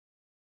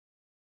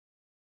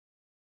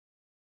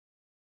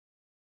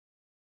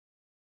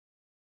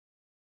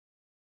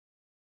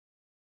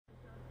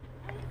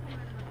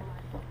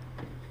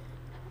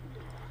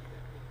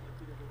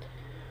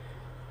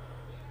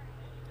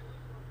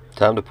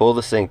Time to pull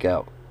the sink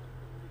out.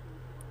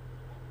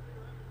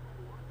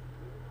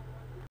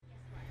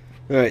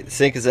 Alright, the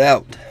sink is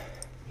out.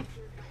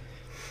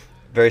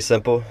 Very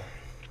simple.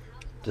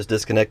 Just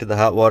disconnected the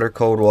hot water,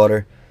 cold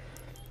water,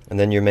 and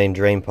then your main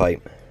drain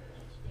pipe.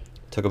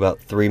 Took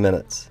about 3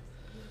 minutes.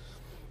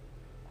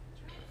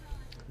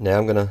 Now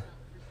I'm gonna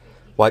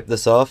wipe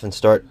this off and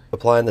start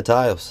applying the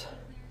tiles.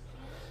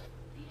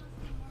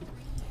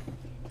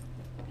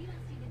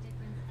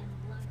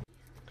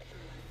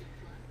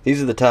 These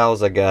are the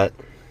tiles I got.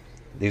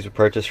 These were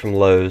purchased from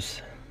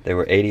Lowe's. They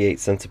were 88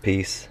 cents a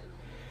piece.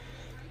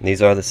 And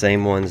these are the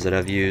same ones that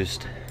I've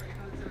used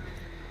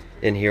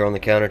in here on the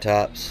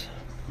countertops.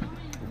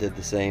 Did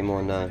the same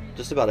on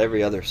just about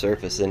every other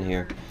surface in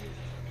here.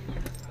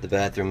 The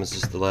bathroom was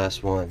just the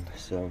last one,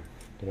 so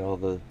all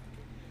the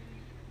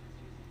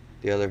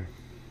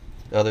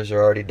others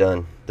are already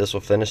done. This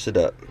will finish it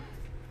up.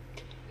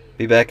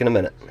 Be back in a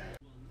minute.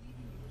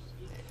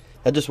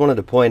 I just wanted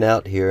to point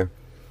out here,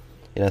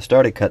 I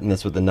started cutting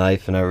this with a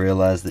knife and I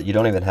realized that you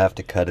don't even have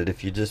to cut it.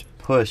 If you just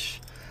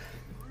push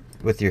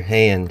with your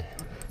hand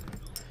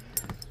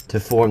to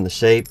form the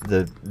shape,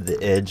 the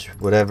edge,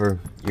 whatever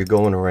you're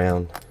going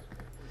around,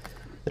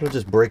 it'll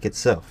just break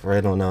itself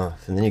right on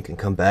off, and then you can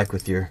come back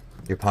with your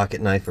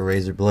pocket knife or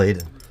razor blade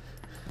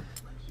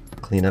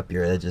and clean up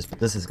your edges. But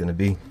this is going to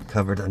be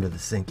covered under the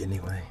sink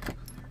anyway.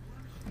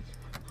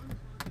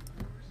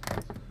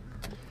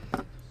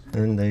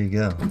 And there you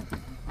go.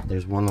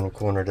 There's one little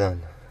corner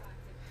done.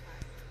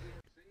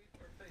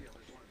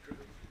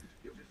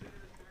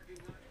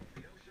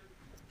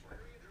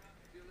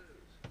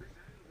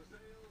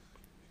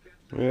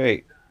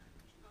 Alright,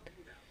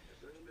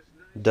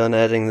 done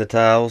adding the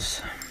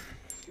tiles.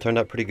 Turned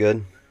out pretty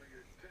good.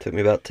 Took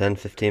me about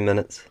 10-15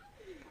 minutes.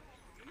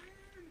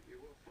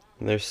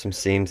 And there's some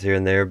seams here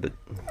and there, but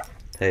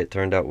hey, it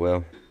turned out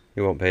well.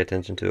 You won't pay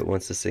attention to it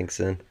once the sink's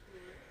in.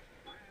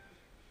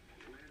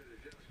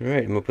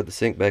 Alright, I'm going to put the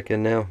sink back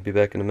in now. Be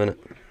back in a minute.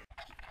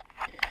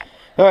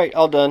 Alright,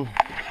 all done.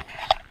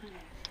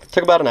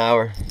 Took about an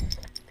hour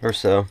or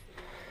so.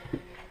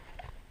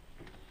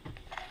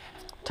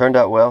 Turned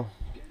out well.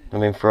 I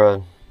mean,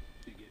 for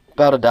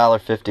about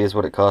 $1.50 is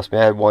what it cost me.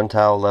 I had one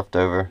towel left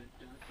over.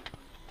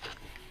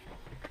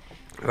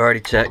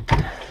 Already checked.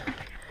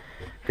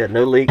 Got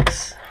no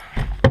leaks.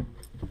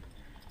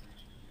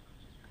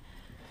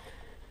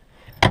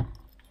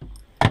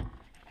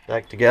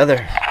 Back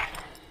together.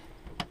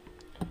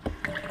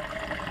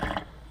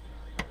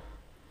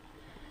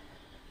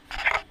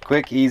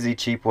 Quick, easy,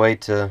 cheap way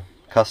to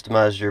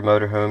customize your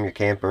motorhome, your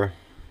camper.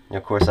 And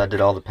of course, I did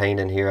all the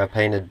paint in here. I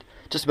painted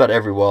just about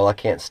every wall. I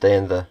can't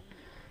stand the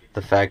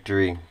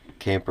factory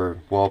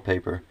camper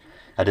wallpaper.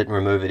 I didn't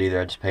remove it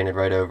either. I just painted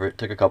right over it.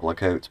 Took a couple of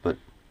coats, but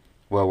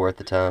well worth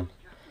the time.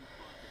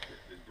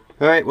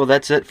 Alright, well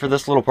that's it for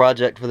this little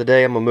project for the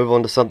day. I'm going to move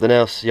on to something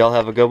else. Y'all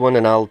have a good one,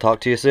 and I'll talk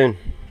to you soon.